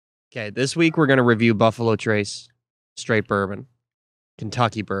Okay, this week we're going to review Buffalo Trace straight bourbon,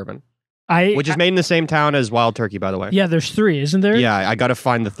 Kentucky bourbon, which is made in the same town as Wild Turkey, by the way. Yeah, there's 3, isn't there? Yeah, I got to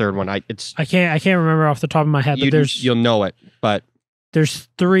find the third one. I can't remember off the top of my head, but you'll know it, but there's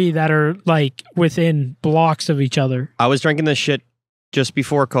 3 that are like within blocks of each other. I was drinking this shit just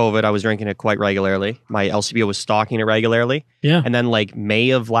before COVID. I was drinking it quite regularly. My LCBO was stocking it regularly. Yeah. And then like May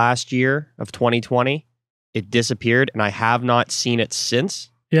of last year of 2020, it disappeared and I have not seen it since.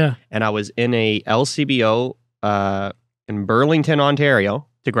 Yeah. And I was in a LCBO in Burlington, Ontario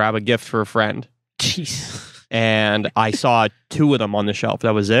to grab a gift for a friend. Jeez. And I saw 2 of them on the shelf.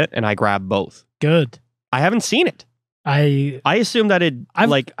 That was it. And I grabbed both. Good. I haven't seen it. I assumed that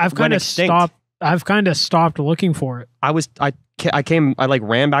I've kind of stopped. I've kind of stopped looking for it. I like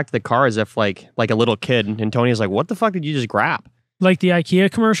ran back to the car as if like a little kid, and Tony was like, "What the fuck did you just grab?" Like the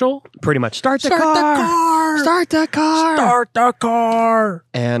IKEA commercial? Pretty much. Start the car. Start the car. Start the car.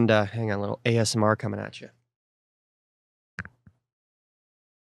 And hang on, a little ASMR coming at you.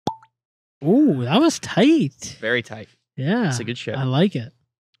 Ooh, that was tight. Very tight. Yeah. It's a good shit. I like it.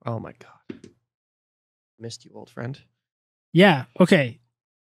 Oh my god. Missed you, old friend. Yeah. Okay.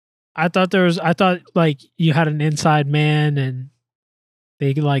 I thought like you had an inside man and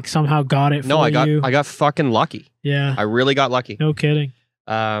they like somehow got it for you. I got fucking lucky. Yeah. I really got lucky. No kidding.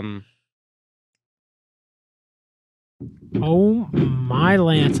 Oh my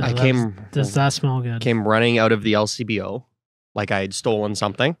Lanta. Does that smell good? Came running out of the LCBO like I had stolen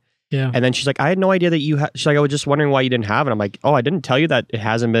something. Yeah. And then she's like, I had no idea that you had. She's like, I was just wondering why you didn't have it. I'm like, oh, I didn't tell you that it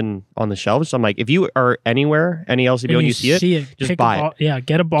hasn't been on the shelves. So I'm like, if you are anywhere, any LCBO, and you see it, just buy it. Yeah,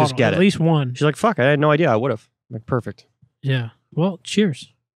 get a bottle. Just get at least one. She's like, fuck, I had no idea. I would have. I'm like, perfect. Yeah. Well,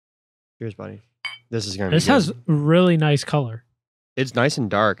 cheers. Cheers, buddy. This is going to be This has really nice color. It's nice and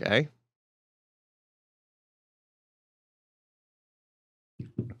dark, eh?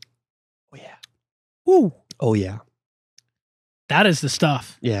 Oh, yeah. Woo. Oh, yeah. That is the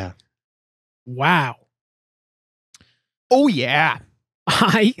stuff. Yeah. Wow. Oh, yeah.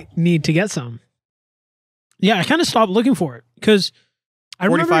 I need to get some. Yeah, I kind of stopped looking for it because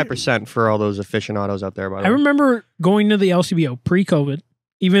 45% for all those aficionados out there, by the way. I remember going to the LCBO pre-COVID,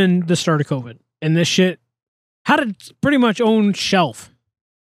 even the start of COVID, and this shit had its pretty much own shelf.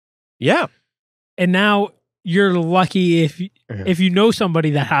 Yeah. And now you're lucky if you know somebody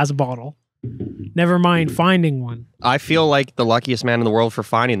that has a bottle. Never mind finding one. I feel like the luckiest man in the world for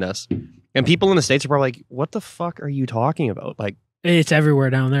finding this. And people in the States are probably like, what the fuck are you talking about? Like, it's everywhere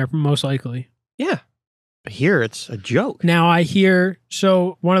down there, most likely. Yeah. Here, it's a joke. Now I hear,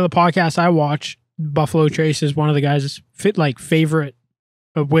 so one of the podcasts I watch, Buffalo Trace is one of the guys' favorite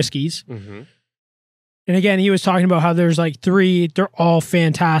of whiskeys. Mm-hmm. And again, he was talking about how there's like 3, they're all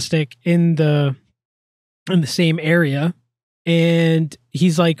fantastic in the same area. And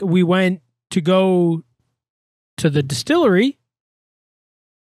he's like, we went to go to the distillery.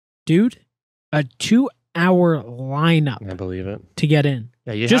 Dude, a 2-hour lineup. I believe it. To get in.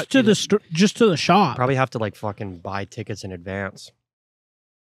 Yeah, just to the shop. Probably have to like fucking buy tickets in advance.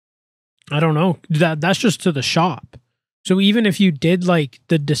 I don't know. That's just to the shop. So even if you did like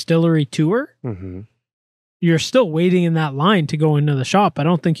the distillery tour, mm-hmm. you're still waiting in that line to go into the shop. I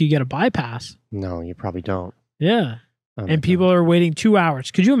don't think you get a bypass. No, you probably don't. Yeah. And people are waiting 2 hours.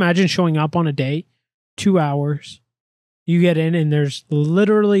 Could you imagine showing up on a day, 2 hours, you get in and there's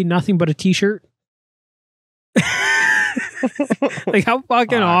literally nothing but a t-shirt? Like how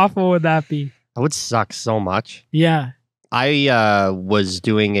fucking awful would that be? That would suck so much. Yeah. I was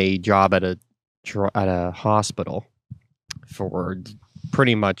doing a job at a hospital for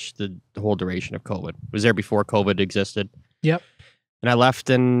pretty much the whole duration of COVID. I was there before COVID existed. Yep. And I left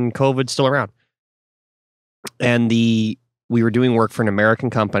and COVID's still around. And we were doing work for an American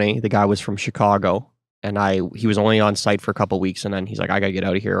company. The guy was from Chicago, and he was only on site for a couple of weeks, and then he's like, I gotta get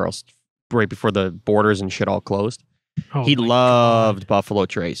out of here, or else right before the borders and shit all closed. Oh, he loved Buffalo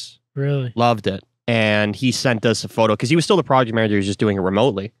Trace. Really? Loved it. And he sent us a photo, because he was still the project manager, he was just doing it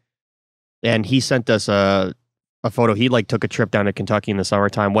remotely. And he sent us a photo. He like took a trip down to Kentucky in the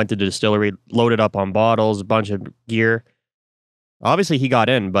summertime, went to the distillery, loaded up on bottles, a bunch of gear. Obviously he got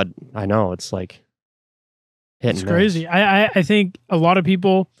in, but I know it's like it's crazy. I think a lot of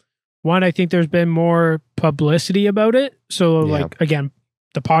people, I think there's been more publicity about it. So like, again,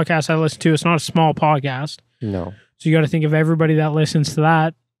 the podcast I listen to, it's not a small podcast. No. So you got to think of everybody that listens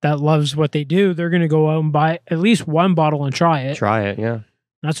to that loves what they do. They're going to go out and buy at least one bottle and try it. Try it, yeah.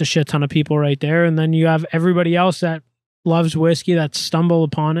 That's a shit ton of people right there. And then you have everybody else that loves whiskey that stumble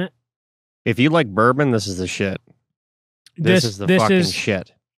upon it. If you like bourbon, this is the shit. This is the fucking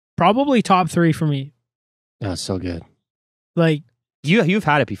shit. Probably top 3 for me. That's so good. Like, You've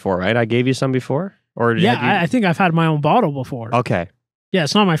had it before, right? I gave you some before, or I think I've had my own bottle before. Okay. Yeah,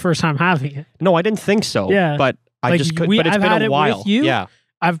 it's not my first time having it. No, I didn't think so. Yeah, but I just could. But it's I've been had a it while. with you. Yeah,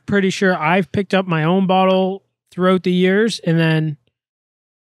 I'm pretty sure I've picked up my own bottle throughout the years, and then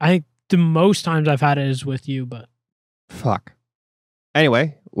I think the most times I've had it is with you. But fuck.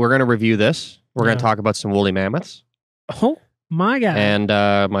 Anyway, we're gonna review this. We're gonna talk about some woolly mammoths. Oh my god! And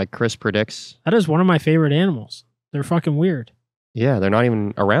my Chris predicts that is one of my favorite animals. They're fucking weird. Yeah, they're not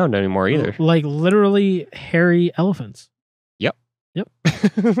even around anymore either. Like literally hairy elephants. Yep.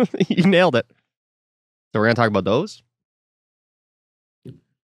 You nailed it. So we're gonna talk about those.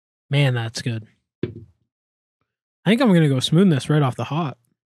 Man, that's good. I think I'm going to go smooth this right off the hop.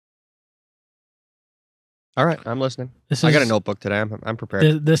 All right, I'm listening. I got a notebook today. I'm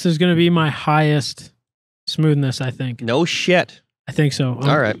prepared. This is going to be my highest smoothness, I think. No shit. I think so.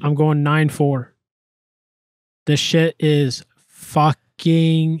 All right. I'm going 9.4. This shit is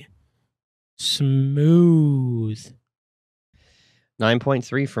fucking smooth.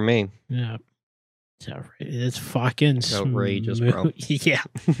 9.3 for me. Yeah. It's fucking outrageous, smooth. bro. Yeah.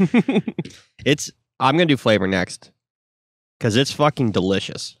 I'm going to do flavor next because it's fucking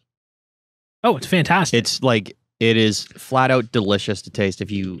delicious. Oh, it's fantastic. It is flat out delicious to taste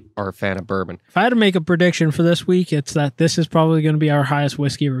if you are a fan of bourbon. If I had to make a prediction for this week, it's that this is probably going to be our highest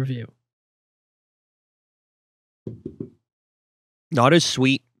whiskey review. Not as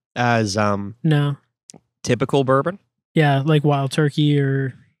sweet as no typical bourbon. Yeah, like Wild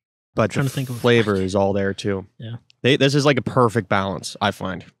Turkey but the flavor is all there too. Yeah. This is like a perfect balance, I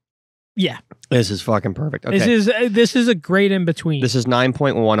find. Yeah. This is fucking perfect. Okay. This is a great in between. This is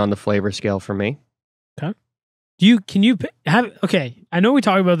 9.1 on the flavor scale for me. Okay. Okay, I know we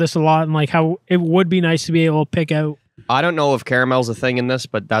talk about this a lot and like how it would be nice to be able to pick out. I don't know if caramel's a thing in this,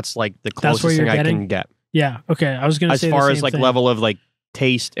 but that's like the closest thing I can get. Yeah. Okay. I was going to say as far as like thing. level of like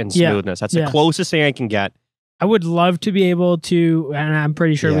taste and smoothness. That's the closest thing I can get. I would love to be able to, and I'm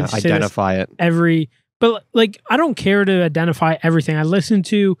pretty sure we'd identify it but like I don't care to identify everything. I listened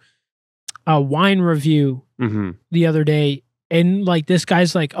to a wine review the other day, and like this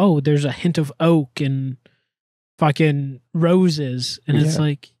guy's like, "Oh, there's a hint of oak and fucking roses," and it's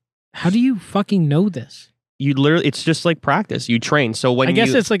like, how do you fucking know this? You literally, it's just like practice. You train. So when I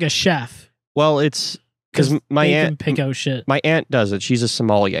guess it's like a chef. Well, it's because my aunt can pick out shit. My aunt does it. She's a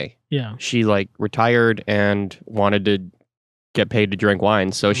sommelier. Yeah. She like retired and wanted to get paid to drink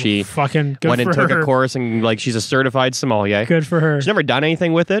wine. So she fucking went and took a course and like she's a certified sommelier. Good for her. She's never done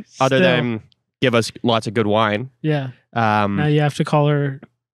anything with it other than give us lots of good wine. Yeah. Now you have to call her.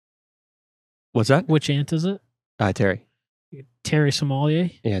 What's that? Which aunt is it? Terry. Terry Sommelier?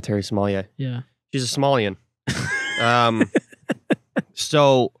 Yeah, Terry Sommelier. Yeah. She's a Sommelian.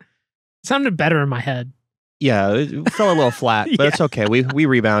 So. It sounded better in my head. Yeah, it fell a little flat, but it's okay. We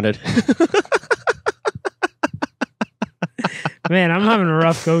rebounded. Man, I'm having a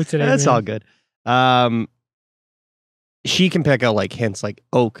rough go today. That's all good. She can pick out like hints like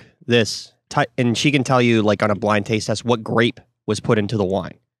oak, and she can tell you like on a blind taste test what grape was put into the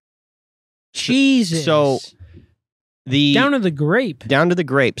wine. Jesus. So down to the grape. Down to the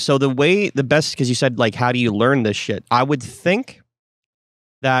grape. So the best, because you said like, how do you learn this shit? I would think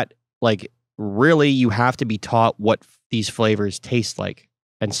that like really you have to be taught what these flavors taste like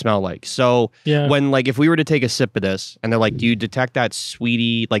and smell like. So when like if we were to take a sip of this and they're like, do you detect that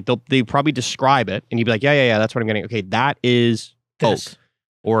sweetie? Like they probably describe it and you'd be like, yeah, that's what I'm getting. Okay, that is oak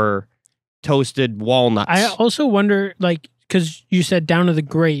or toasted walnuts. I also wonder, like, because you said down to the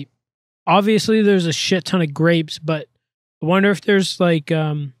grape. Obviously, there's a shit ton of grapes, but I wonder if there's like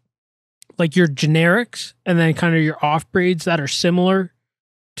your generics and then kind of your off breeds that are similar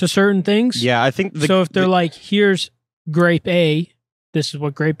to certain things. Yeah, I think so. If they're like, here's grape A, this is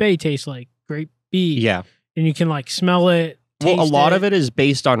what grape A tastes like. Grape B, yeah, and you can like smell it. Well, a lot of it is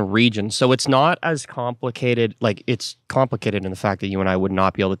based on region, so it's not as complicated. Like it's complicated in the fact that you and I would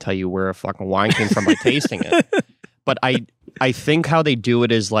not be able to tell you where a fucking wine came from by tasting it. But I think how they do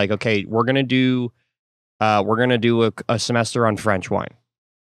it is like, okay, we're gonna do a semester on French wine,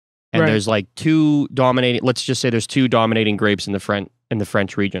 and there's like two dominating. Let's just say there's two dominating grapes in the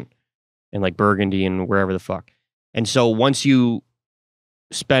French region, in like Burgundy and wherever the fuck. And so once you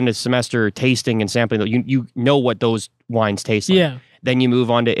spend a semester tasting and sampling, you know what those wines taste like. Yeah. Then you move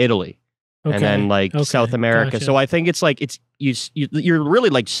on to Italy, and then like South America. Gotcha. So I think it's like you're really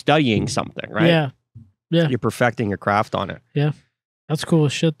like studying something, right? Yeah. Yeah. You're perfecting your craft on it. Yeah. That's cool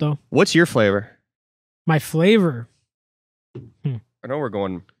as shit, though. What's your flavor? My flavor. I know we're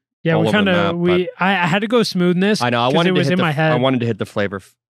going. Yeah, we kind of I had to go smoothness. I know. I wanted it was in my head. I wanted to hit the flavor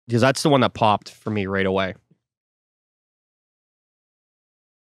because that's the one that popped for me right away.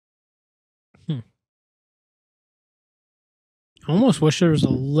 I almost wish there was a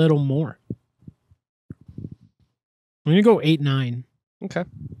little more. I'm gonna go 8-9. Okay.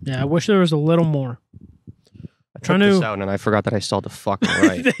 Yeah, I wish there was a little more. I took this out and I forgot that I still had to fucking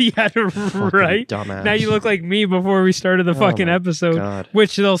write. You had to write. Dumbass. Now you look like me before we started the fucking my episode, God.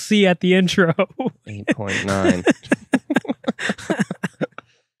 which they'll see at the intro. 8.9.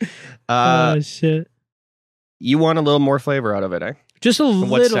 Oh shit! You want a little more flavor out of it, eh? Just a In little.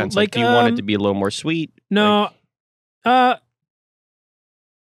 what sense? Like, do you want it to be a little more sweet? No. I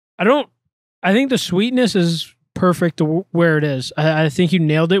don't. I think the sweetness is perfect where it is. I think you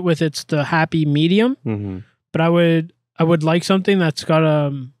nailed it with the happy medium. Mm-hmm. But I would like something that's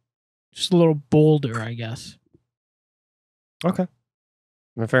got just a little bolder, I guess. Okay.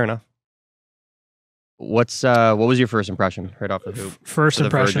 Well, fair enough. What was your first impression right off the hoop? First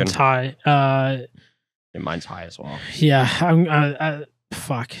impression's high. Mine's high as well. Yeah,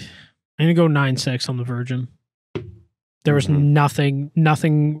 fuck. I'm gonna go 9.6 on the Virgin. There was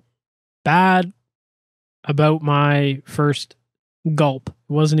nothing bad about my first gulp.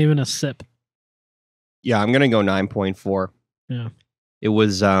 It wasn't even a sip. Yeah, I'm gonna go 9.4. Yeah. It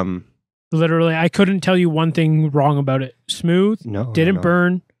was literally, I couldn't tell you one thing wrong about it. Smooth. Didn't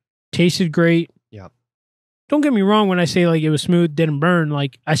burn. Tasted great. Yeah. Don't get me wrong when I say like it was smooth, didn't burn.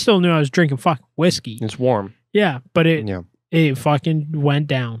 Like I still knew I was drinking fucking whiskey. It's warm. Yeah, but it fucking went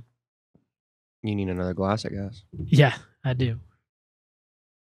down. You need another glass, I guess. Yeah, I do.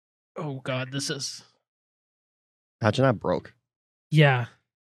 Oh God, this is. Imagine that broke. Yeah.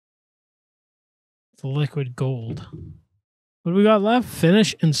 It's liquid gold. What do we got left?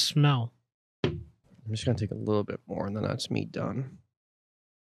 Finish and smell. I'm just gonna take a little bit more, and then that's me done.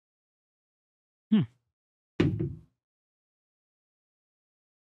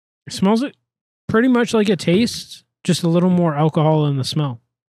 It smells it pretty much like it tastes, just a little more alcohol in the smell.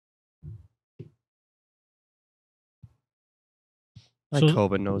 My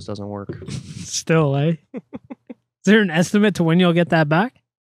COVID nose doesn't work. Still, eh? Is there an estimate to when you'll get that back?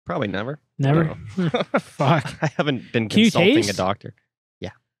 Probably never. Never? Fuck. I haven't been Can consulting a doctor.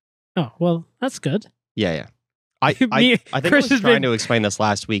 Yeah. Oh, well, that's good. Yeah. I think I was trying to explain this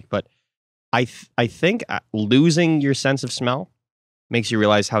last week, but I think losing your sense of smell makes you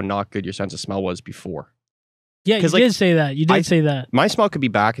realize how not good your sense of smell was before. Yeah, you did say that. You did say that. My smell could be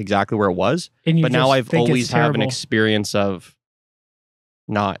back exactly where it was, but now I've always had an experience of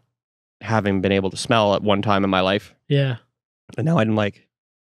not having been able to smell at one time in my life. Yeah. And now I'm like,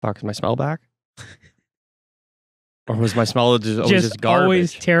 fuck, is my smell back? Or was my smell just garbage?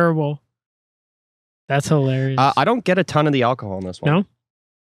 Always terrible. That's hilarious. I don't get a ton of the alcohol in this one. No?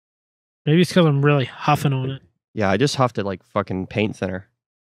 Maybe it's because I'm really huffing on it. Yeah, I just huffed it like fucking paint thinner.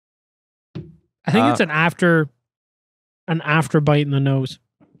 I think it's an after bite in the nose.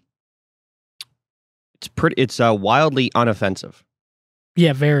 It's wildly unoffensive.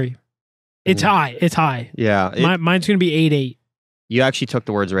 Yeah, very. It's high. It's high. Yeah. Mine's going to be 8.8. You actually took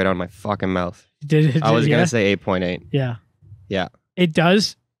the words right out of my fucking mouth. I was going to say 8.8. Yeah. Yeah. It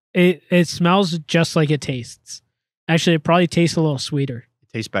does. It smells just like it tastes. Actually, it probably tastes a little sweeter. It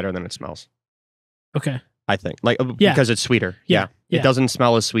tastes better than it smells. Okay. I think. Because it's sweeter. Yeah. It doesn't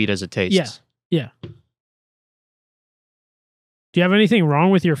smell as sweet as it tastes. Yeah. Do you have anything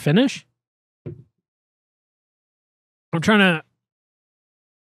wrong with your finish? I'm trying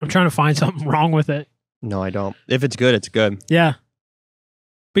to find something wrong with it. No, I don't. If it's good, it's good. Yeah.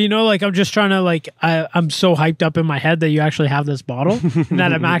 But I'm just trying to I'm so hyped up in my head that you actually have this bottle and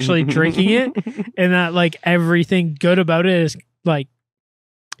that I'm actually drinking it and that everything good about it is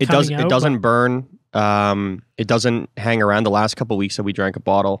it doesn't burn. It doesn't hang around. The last couple of weeks that we drank a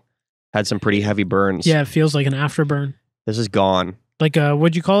bottle had some pretty heavy burns. Yeah, it feels like an afterburn. This is gone.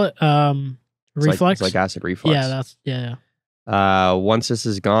 What'd you call it? Reflux? It's like acid reflux. Yeah. Once this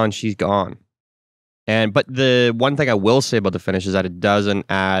is gone, she's gone. But the one thing I will say about the finish is that it doesn't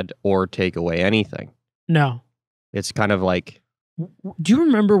add or take away anything. No. It's kind of like. Do you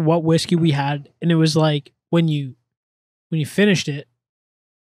remember what whiskey we had? And it was like when you finished it,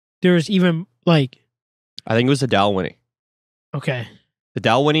 there was even I think it was the Dalwhinnie. Okay. The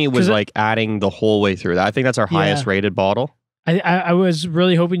Dalwhinnie was adding the whole way through. I think that's our highest rated bottle. I was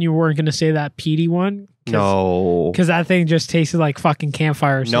really hoping you weren't going to say that peaty one. No. Because that thing just tasted like fucking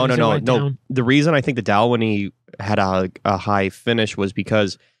campfire. No. The reason I think the Dalwhinnie had a high finish was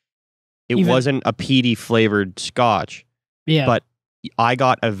because it wasn't a peaty flavored scotch. Yeah. But I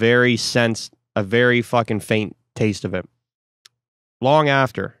got a very fucking faint taste of it. Long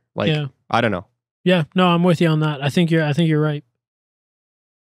after. I don't know. Yeah. No, I'm with you on that. I think you're right.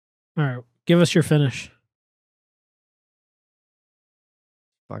 All right. Give us your finish.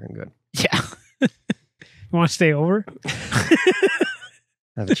 Fucking good. Yeah. You want to stay over? I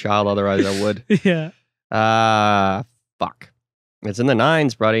have a child, otherwise I would. Yeah. Fuck. It's in the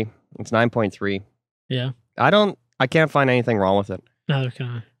 9s, buddy. It's 9.3. Yeah. I can't find anything wrong with it. Neither can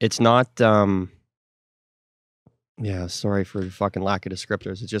I. It's not, yeah, sorry for the fucking lack of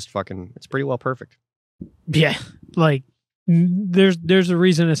descriptors. It's just fucking, it's pretty well perfect. Yeah. Like, there's a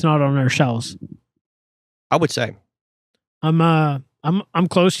reason it's not on our shelves. I would say. I'm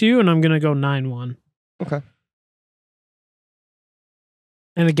close to you, and I'm gonna go 9-1. Okay.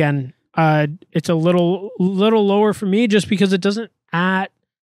 And again, it's a little lower for me just because it doesn't add.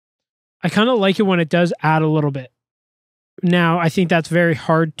 I kind of like it when it does add a little bit. Now, I think that's very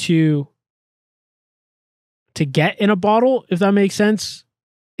hard to get in a bottle, if that makes sense.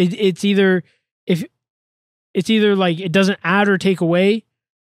 It's either like it doesn't add or take away,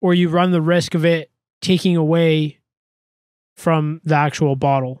 or you run the risk of it taking away from the actual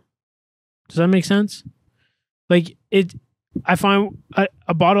bottle. Does that make sense? Like I find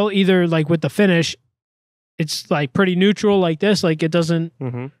a bottle either like with the finish, it's like pretty neutral like this, like it doesn't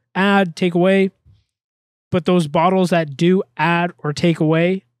add, take away. But those bottles that do add or take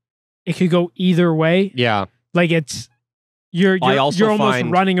away, it could go either way. Yeah. Like you're almost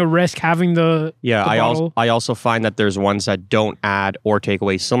running a risk having the bottle. I also find that there's ones that don't add or take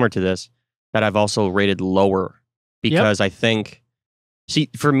away similar to this that I've also rated lower because I think, see,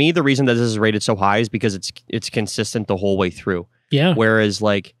 for me, the reason that this is rated so high is because it's consistent the whole way through. Yeah. Whereas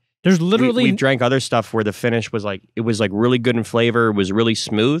like there's literally we drank other stuff where the finish was like, it was like really good in flavor, it was really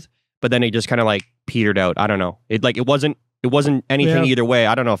smooth, but then it just kind of like petered out. I don't know. It wasn't anything either way.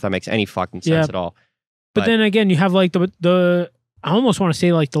 I don't know if that makes any fucking sense at all. But then again, you have like the I almost want to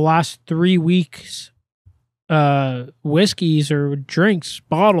say like the last 3 weeks whiskeys or drinks,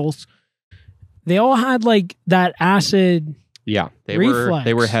 bottles, they all had like that acid reflex.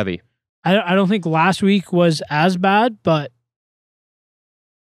 They were heavy. I don't think last week was as bad, but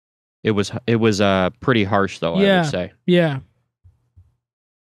it was pretty harsh though, I would say. Yeah.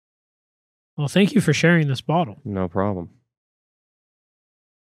 Well, thank you for sharing this bottle. No problem.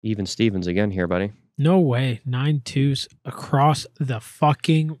 Even Stevens again here, buddy. No way. 9.2s across the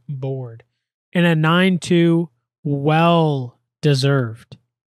fucking board. And a 9.2 well deserved.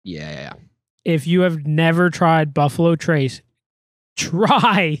 Yeah. If you have never tried Buffalo Trace,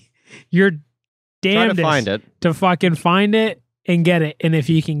 try your damnedest find it. To fucking find it and get it. And if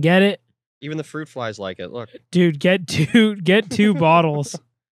you can get it, even the fruit flies like it. Look. Dude, get two bottles.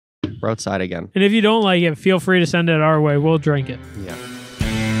 We're outside again. And if you don't like it, feel free to send it our way. We'll drink it. Yeah.